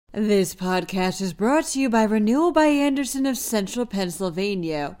This podcast is brought to you by Renewal by Andersen of Central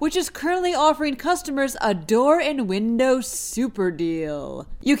Pennsylvania, which is currently offering customers a door and window super deal.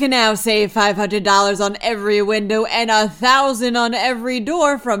 You can now save $500 on every window and $1,000 on every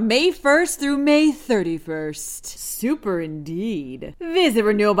door from May 1st through May 31st. Super indeed. Visit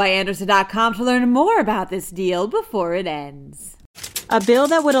renewalbyandersen.com to learn more about this deal before it ends. A bill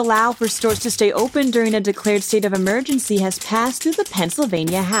that would allow for stores to stay open during a declared state of emergency has passed through the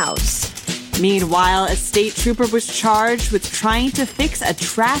Pennsylvania House. Meanwhile, a state trooper was charged with trying to fix a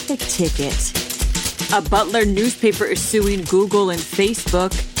traffic ticket. A Butler newspaper is suing Google and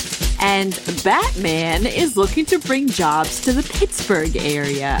Facebook. And Batman is looking to bring jobs to the Pittsburgh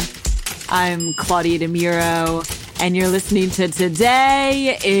area. I'm Claudia DeMuro, and you're listening to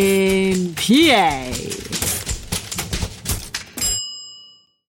Today in PA.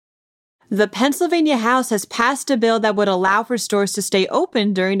 The Pennsylvania House has passed a bill that would allow for stores to stay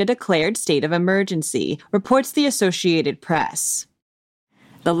open during a declared state of emergency, reports the Associated Press.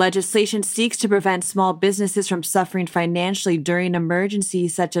 The legislation seeks to prevent small businesses from suffering financially during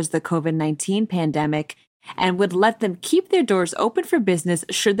emergencies such as the COVID-19 pandemic and would let them keep their doors open for business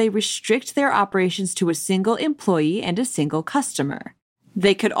should they restrict their operations to a single employee and a single customer.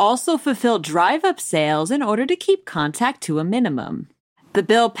 They could also fulfill drive-up sales in order to keep contact to a minimum. The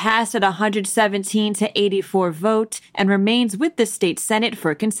bill passed at 117 to 84 vote and remains with the state Senate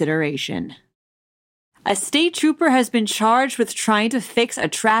for consideration. A state trooper has been charged with trying to fix a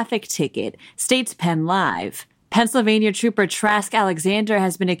traffic ticket, states Penn Live. Pennsylvania trooper Trask Alexander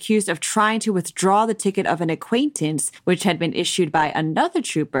has been accused of trying to withdraw the ticket of an acquaintance, which had been issued by another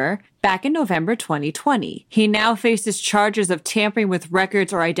trooper back in November 2020. He now faces charges of tampering with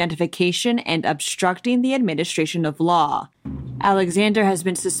records or identification and obstructing the administration of law. Alexander has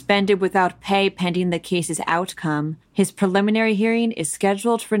been suspended without pay pending the case's outcome. His preliminary hearing is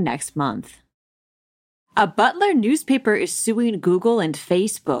scheduled for next month. A Butler newspaper is suing Google and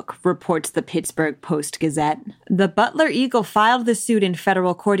Facebook, reports the Pittsburgh Post-Gazette. The Butler Eagle filed the suit in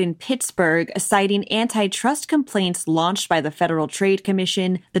federal court in Pittsburgh, citing antitrust complaints launched by the Federal Trade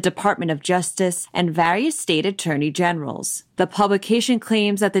Commission, the Department of Justice, and various state attorney generals. The publication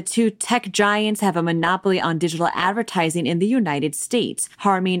claims that the two tech giants have a monopoly on digital advertising in the United States,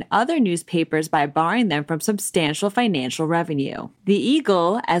 harming other newspapers by barring them from substantial financial revenue. The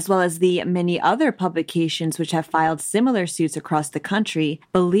Eagle, as well as the many other publications which have filed similar suits across the country,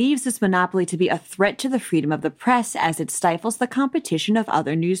 believes this monopoly to be a threat to the freedom of the press as it stifles the competition of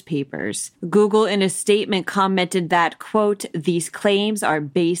other newspapers. Google, in a statement, commented that, quote, "These claims are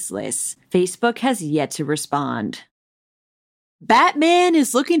baseless." Facebook has yet to respond. Batman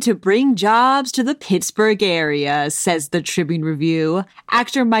is looking to bring jobs to the Pittsburgh area, says the Tribune Review.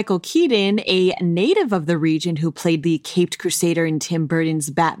 Actor Michael Keaton, a native of the region who played the Caped Crusader in Tim Burton's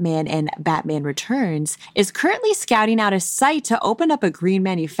Batman and Batman Returns, is currently scouting out a site to open up a green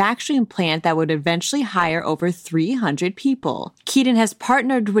manufacturing plant that would eventually hire over 300 people. Keaton has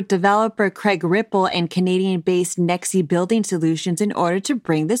partnered with developer Craig Ripple and Canadian-based Nexi Building Solutions in order to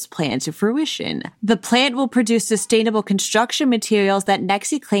bring this plan to fruition. The plant will produce sustainable construction materials that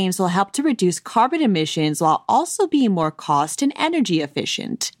Nexi claims will help to reduce carbon emissions while also being more cost and energy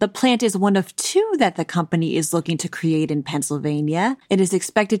efficient. The plant is one of two that the company is looking to create in Pennsylvania. It is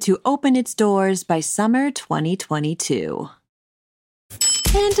expected to open its doors by summer 2022.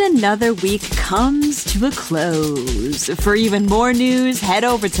 And another week comes to a close. For even more news, head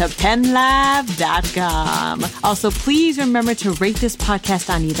over to PennLive.com. Also, please remember to rate this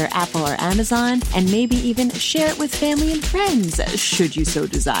podcast on either Apple or Amazon, and maybe even share it with family and friends, should you so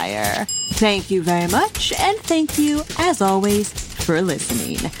desire. Thank you very much, and thank you, as always, for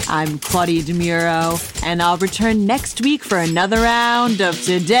listening. I'm Claudia DeMuro, and I'll return next week for another round of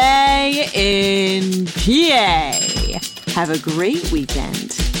Today in PA. Have a great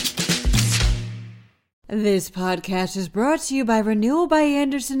weekend. This podcast is brought to you by Renewal by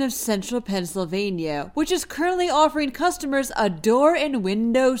Andersen of Central Pennsylvania, which is currently offering customers a door and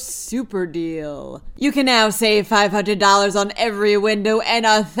window super deal. You can now save $500 on every window and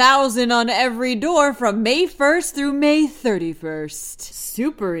 $1,000 on every door from May 1st through May 31st.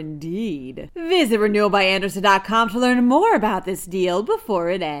 Super indeed. Visit renewalbyandersen.com to learn more about this deal before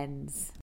it ends.